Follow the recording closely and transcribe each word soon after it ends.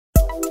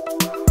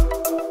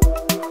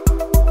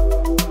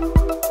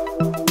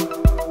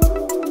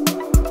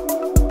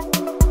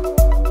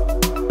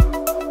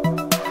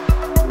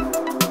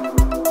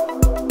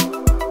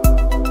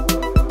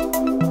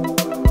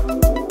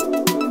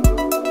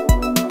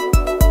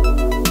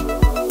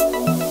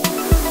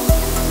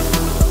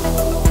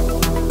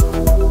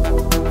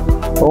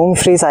Om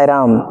Shri Sai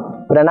Ram.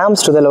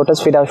 Pranams to the lotus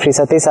feet of Shri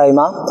Sathya Sai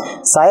Ma.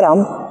 Sai Ram,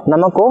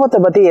 நம்ம கோபத்தை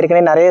பற்றி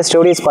ஏற்கனவே நிறைய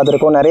stories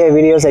பார்த்துருக்கோம், நிறைய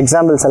வீடியோஸ்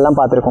எக்ஸாம்பிள்ஸ் எல்லாம்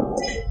பார்த்துருக்கோம்.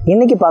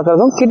 இன்றைக்கி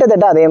பார்க்குறதும்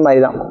கிட்டத்தட்ட அதே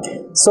மாதிரி தான்.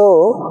 ஸோ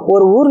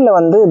ஒரு ஊரில்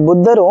வந்து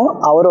புத்தரும்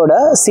அவரோட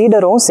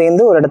சீடரும்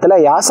சேர்ந்து ஒரு இடத்துல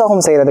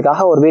யாசகம்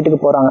செய்கிறதுக்காக ஒரு வீட்டுக்கு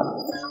போகிறாங்க.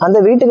 அந்த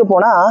வீட்டுக்கு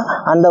போனால்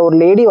அந்த ஒரு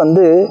லேடி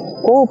வந்து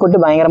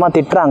கோவப்பட்டு பயங்கரமாக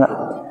திட்டுறாங்க.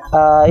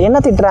 என்ன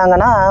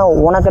திட்டுறாங்கன்னா,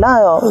 உனக்குனா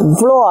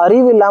இவ்வளோ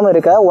அறிவு இல்லாமல்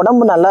இருக்க,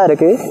 உடம்பு நல்லா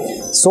இருக்குது,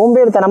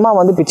 சோம்பேறித்தனமாக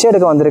வந்து பிச்சை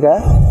எடுக்க வந்திருக்க,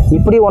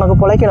 இப்படி உனக்கு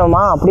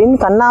பிழைக்கணுமா அப்படின்னு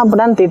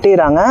கண்ணாப்பிடான்னு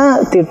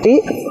திட்டி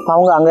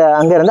அவங்க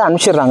அங்கேருந்து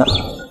அனுப்பிச்சிடுறாங்க.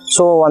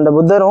 ஸோ அந்த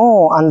புத்தரும்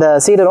அந்த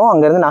சீடரும்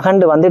அங்கேருந்து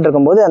நகண்டு வந்துட்டு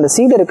இருக்கும்போது அந்த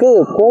சீடருக்கு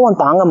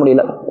கோபம் தாங்க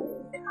முடியல.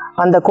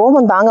 அந்த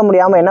கோபம் தாங்க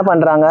முடியாமல் என்ன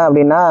பண்ணுறாங்க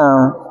அப்படின்னா,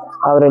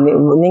 அவர்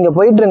நீங்கள்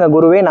போயிட்டுருங்க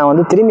குருவே, நான்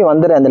வந்து திரும்பி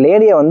வந்துடுறேன், அந்த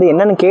லேடியை வந்து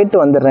என்னென்னு கேட்டு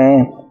வந்துடுறேன்,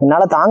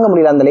 என்னால் தாங்க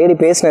முடியல அந்த லேடி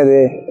பேசினது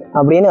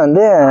அப்படின்னு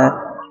வந்து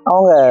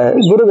அவங்க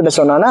குருக்கிட்ட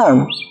சொன்னோன்னா,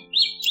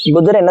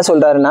 புத்தர் என்ன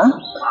சொல்கிறாருன்னா,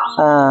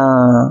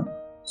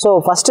 ஸோ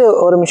ஃபஸ்ட்டு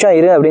ஒரு நிமிஷம்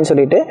இரு அப்படின்னு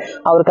சொல்லிட்டு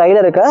அவர் கையில்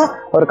இருக்க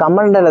ஒரு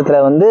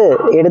கமண்டலத்தில் வந்து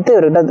எடுத்து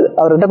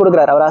அவர்கிட்ட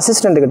கொடுக்குறாரு, அவர்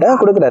அசிஸ்டண்ட்டுக்கிட்ட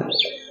கொடுக்குறாரு.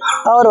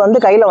 அவர் வந்து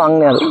கையில்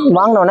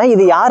வாங்கினோன்னே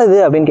இது யார் இது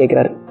அப்படின்னு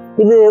கேட்குறாரு.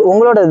 இது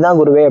உங்களோட இதுதான்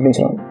குருவே அப்படின்னு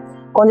சொன்னாங்க.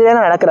 கொஞ்சம்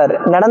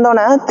நேரம்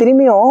நடந்தோன்னே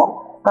திரும்பியும்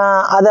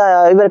அதை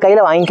இவர்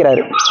கையில்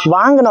வாங்கிக்கிறாரு.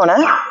 வாங்கினோன்னே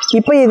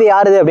இப்போ இது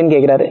யாருது அப்படின்னு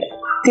கேட்குறாரு.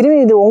 திரும்பி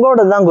இது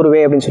உங்களோட தான்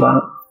குருவே அப்படின்னு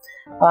சொல்லுவாங்க.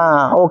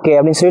 ஓகே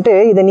அப்படின்னு சொல்லிட்டு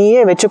இதை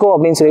நீயே வச்சுக்கோ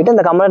அப்படின்னு சொல்லிட்டு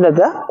இந்த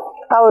கமண்டலத்தை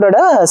அவரோட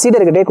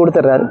சீடர்கிட்டே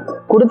கொடுத்துட்றாரு.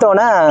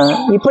 கொடுத்தோன்னே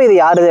இப்போ இது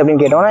யாருது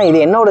அப்படின்னு கேட்டோன்னா, இது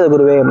என்னோடது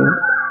குருவே அப்படின்னு.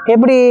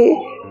 எப்படி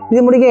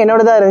இது முடிக்க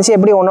என்னோடதாக இருந்துச்சு,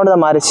 எப்படி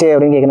உன்னோடதான் மாறிச்சு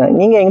அப்படின்னு கேட்குறேன்.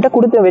 நீங்கள் என்கிட்ட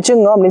கொடுத்து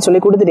வச்சுங்க அப்படின்னு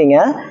சொல்லி கொடுத்துட்டீங்க,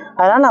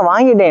 அதனால் நான்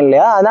வாங்கிட்டேன்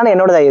இல்லையா, அதனால்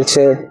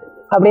என்னோடதாகிடுச்சு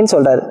அப்படின்னு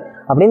சொல்கிறாரு.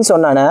 அப்படின்னு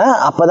சொன்னானே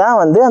அப்போ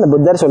தான் வந்து அந்த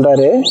புத்தர்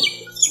சொல்கிறாரு,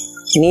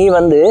 நீ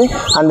வந்து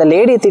அந்த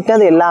லேடியை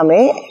திட்டினது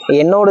எல்லாமே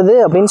என்னோடது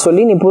அப்படின்னு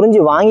சொல்லி நீ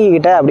புரிஞ்சு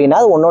வாங்கிக்கிட்ட அப்படின்னா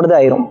அது உன்னோடது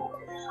ஆயிரும்.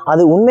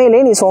 அது உண்மையிலே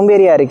நீ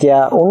சோம்பேறியா இருக்கியா,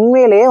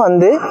 உண்மையிலே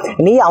வந்து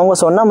நீ அவங்க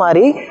சொன்ன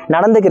மாதிரி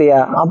நடந்துக்கிறியா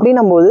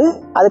அப்படின்னும் போது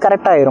அது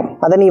கரெக்டாகிடும்.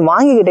 அதை நீ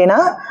வாங்கிக்கிட்டேன்னா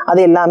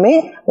அது எல்லாமே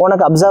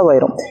உனக்கு அப்சர்வ்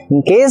ஆயிரும்.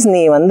 இன்கேஸ்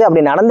நீ வந்து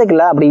அப்படி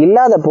நடந்துக்கல, அப்படி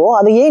இல்லாதப்போ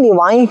அது ஏன் நீ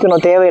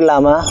வாங்கிக்கணும்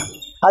தேவையில்லாமல்,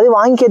 அது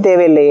வாங்கிக்க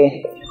தேவையில்லையே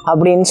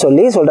அப்படின்னு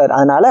சொல்கிறார்.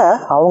 அதனால்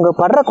அவங்க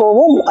படுற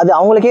கோபம் அது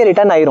அவங்களுக்கே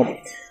ரிட்டர்ன் ஆயிரும்.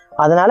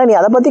 அதனால் நீ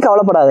அதை பற்றி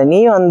கவலைப்படாத,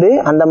 நீ வந்து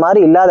அந்த மாதிரி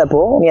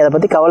இல்லாதப்போ நீ அதை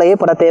பற்றி கவலையே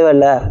பட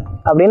தேவையில்லை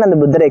அப்படின்னு அந்த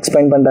புத்தரை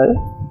எக்ஸ்பிளைன் பண்ணுறாரு.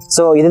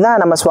 ஸோ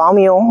இதுதான் நம்ம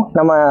சுவாமியும்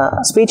நம்ம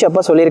ஸ்பீச்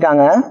அப்போ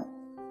சொல்லியிருக்காங்க.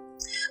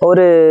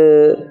 ஒரு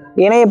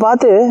இணையை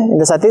பார்த்து,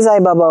 இந்த சத்ய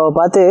சாய்பாபாவை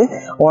பார்த்து,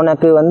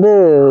 உனக்கு வந்து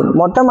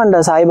மொட்டை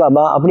மண்டை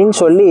சாய்பாபா அப்படின்னு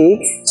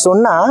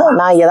சொன்னால்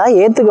நான் எதாவது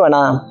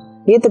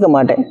ஏற்றுக்க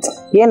மாட்டேன்.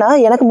 ஏன்னா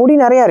எனக்கு முடி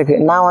நிறையா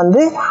இருக்குது, நான்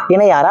வந்து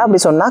யாராவது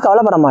அப்படி சொன்னால்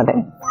கவலைப்பட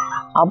மாட்டேன்.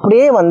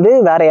 அப்படியே வந்து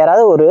வேறு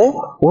யாராவது ஒரு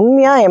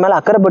உண்மையாக என் மேலே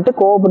அக்கறைப்பட்டு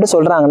கோவப்பட்டு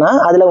சொல்கிறாங்கன்னா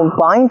அதில்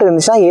பாயிண்ட்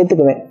இருந்துச்சுன்னா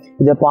ஏற்றுக்குவேன்.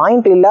 இது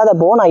பாயிண்ட்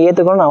இல்லாதப்போ நான்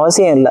ஏற்றுக்கணும்னு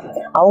அவசியம் இல்லை,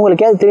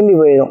 அவங்களுக்கே அது திரும்பி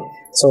போயிடும்.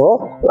 ஸோ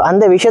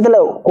அந்த விஷயத்தில்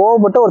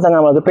கோவப்பட்டு ஒருத்தங்க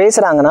நம்மளுக்கு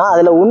பேசுகிறாங்கன்னா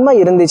அதில் உண்மை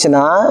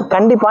இருந்துச்சுன்னா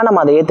கண்டிப்பாக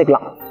நம்ம அதை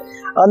ஏற்றுக்கலாம்.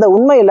 அந்த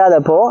உண்மை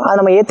இல்லாதப்போ அதை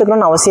நம்ம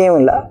ஏற்றுக்கணும்னு அவசியம்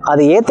இல்லை.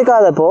 அது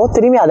ஏற்றுக்காதப்போ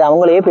திரும்பி அது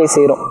அவங்களையே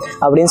பேசிடும்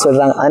அப்படின்னு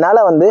சொல்கிறாங்க.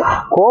 அதனால் வந்து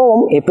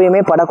கோவம்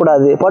எப்பயுமே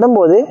படக்கூடாது.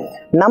 படும்போது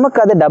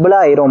நமக்கு அது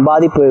டபுளாக ஆயிரும்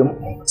பாதிப்பு.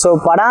 ஸோ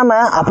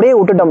படாமல் அப்படியே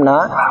விட்டுட்டோம்னா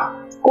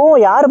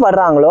கோவம் யார்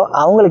படுறாங்களோ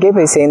அவங்களுக்கே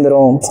போய்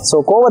சேர்ந்துடும். ஸோ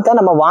கோவத்தை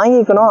நம்ம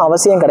வாங்கிக்கணும்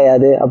அவசியம்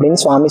கிடையாது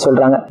அப்படின்னு சுவாமி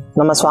சொல்கிறாங்க.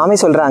 நம்ம சுவாமி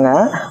சொல்கிறாங்க,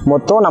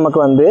 மொத்தம் நமக்கு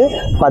வந்து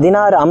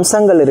 16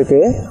 அம்சங்கள்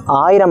இருக்குது,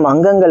 1000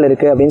 அங்கங்கள்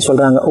இருக்குது அப்படின்னு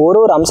சொல்கிறாங்க.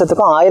 ஒரு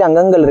அம்சத்துக்கும் 1000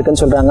 அங்கங்கள்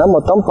இருக்குதுன்னு சொல்கிறாங்க.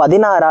 மொத்தம்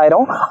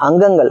 16,000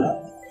 அங்கங்கள்.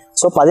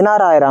 ஸோ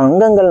 16,000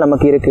 அங்கங்கள்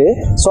நமக்கு இருக்குது.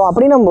 ஸோ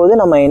அப்படின்னும் போது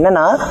நம்ம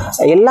என்னென்னா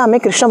எல்லாமே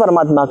கிருஷ்ண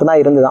பரமாத்மாவுக்கு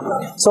தான் இருந்துதான்.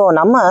 ஸோ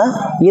நம்ம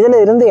இதில்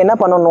இருந்து என்ன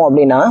பண்ணணும்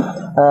அப்படின்னா,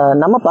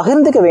 நம்ம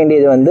பகிர்ந்துக்க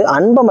வேண்டியது வந்து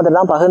அன்பை மட்டும்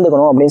தான்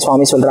பகிர்ந்துக்கணும் அப்படின்னு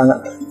சுவாமி சொல்கிறாங்க.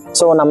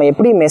 ஸோ நம்ம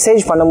எப்படி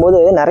மெசேஜ் பண்ணும்போது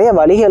நிறைய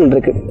வழிகள்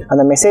இருக்குது.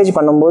 அந்த மெசேஜ்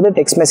பண்ணும்போது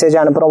டெக்ஸ்ட் மெசேஜ்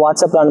அனுப்புகிறோம்,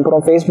 வாட்ஸ்அப்பில்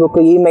அனுப்புகிறோம்,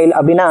 ஃபேஸ்புக்கு, இமெயில்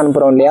அப்படின்னா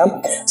அனுப்புகிறோம் இல்லையா.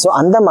 ஸோ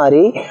அந்த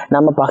மாதிரி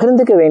நம்ம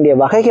பகிர்ந்துக்க வேண்டிய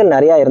வகைகள்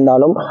நிறையா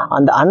இருந்தாலும்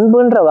அந்த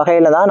அன்புன்ற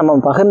வகையில் தான் நம்ம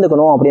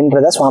பகிர்ந்துக்கணும்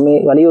அப்படின்றத சுவாமி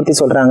வலியுறுத்தி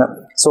சொல்கிறாங்க.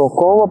 ஸோ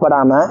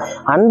கோவப்படாமல்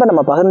அன்பை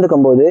நம்ம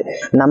பகிர்ந்துக்கும் போது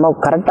நம்ம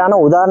கரெக்டான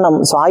உதாரணம்,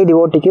 சாய்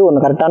டிவோட்டிக்கு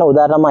ஒரு கரெக்டான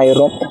உதாரணமாக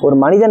ஆயிரும், ஒரு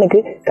மனிதனுக்கு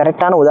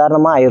கரெக்டான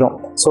உதாரணமாக ஆயிரும்.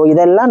 ஸோ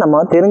இதெல்லாம்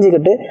நம்ம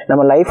தெரிஞ்சுக்கிட்டு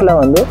நம்ம லைஃப்பில்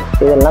வந்து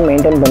இதெல்லாம்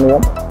மெயின்டைன்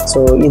பண்ணுவோம். ஸோ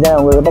இதை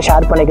உங்கள்கிட்ட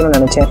ஷேர் பண்ணிக்கணும்னு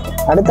நினச்சேன்.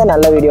 அடுத்த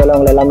நல்ல வீடியோவில்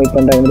உங்களை எல்லாம் மீட்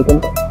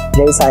பண்ணுறேன்.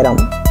 ஜெய்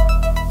சாய்ராம்.